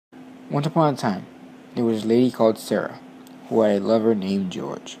Once upon a time, there was a lady called Sarah, who had a lover named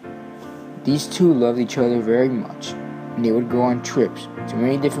George. These two loved each other very much, and they would go on trips to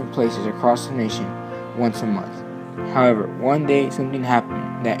many different places across the nation once a month. However, one day something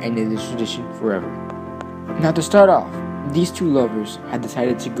happened that ended this tradition forever. Now to start off, these two lovers had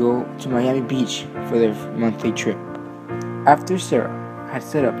decided to go to Miami Beach for their monthly trip. After Sarah had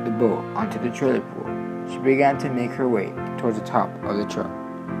set up the boat onto the trailer pool, she began to make her way towards the top of the truck,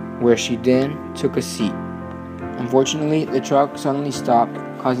 where she then took a seat. Unfortunately, the truck suddenly stopped,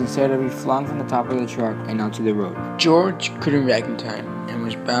 causing Sarah to be flung from the top of the truck and onto the road. George couldn't react in time and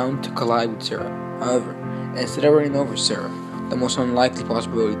was bound to collide with Sarah. However, instead of running over Sarah, the most unlikely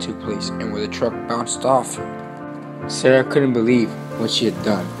possibility took place, and where the truck bounced off her. Sarah couldn't believe what she had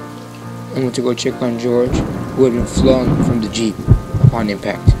done and went to go check on George, who had been flung from the Jeep upon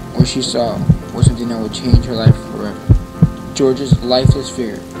impact. What she saw was something that would change her life forever. George's lifeless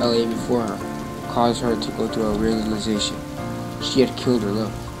figure that lay before her caused her to go through a realization. She had killed her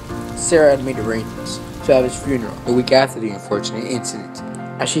love. Sarah had made arrangements to have his funeral the week after the unfortunate incident.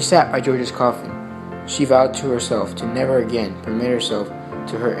 As she sat by George's coffin, she vowed to herself to never again permit herself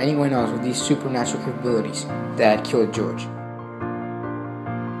to hurt anyone else with these supernatural capabilities that had killed George.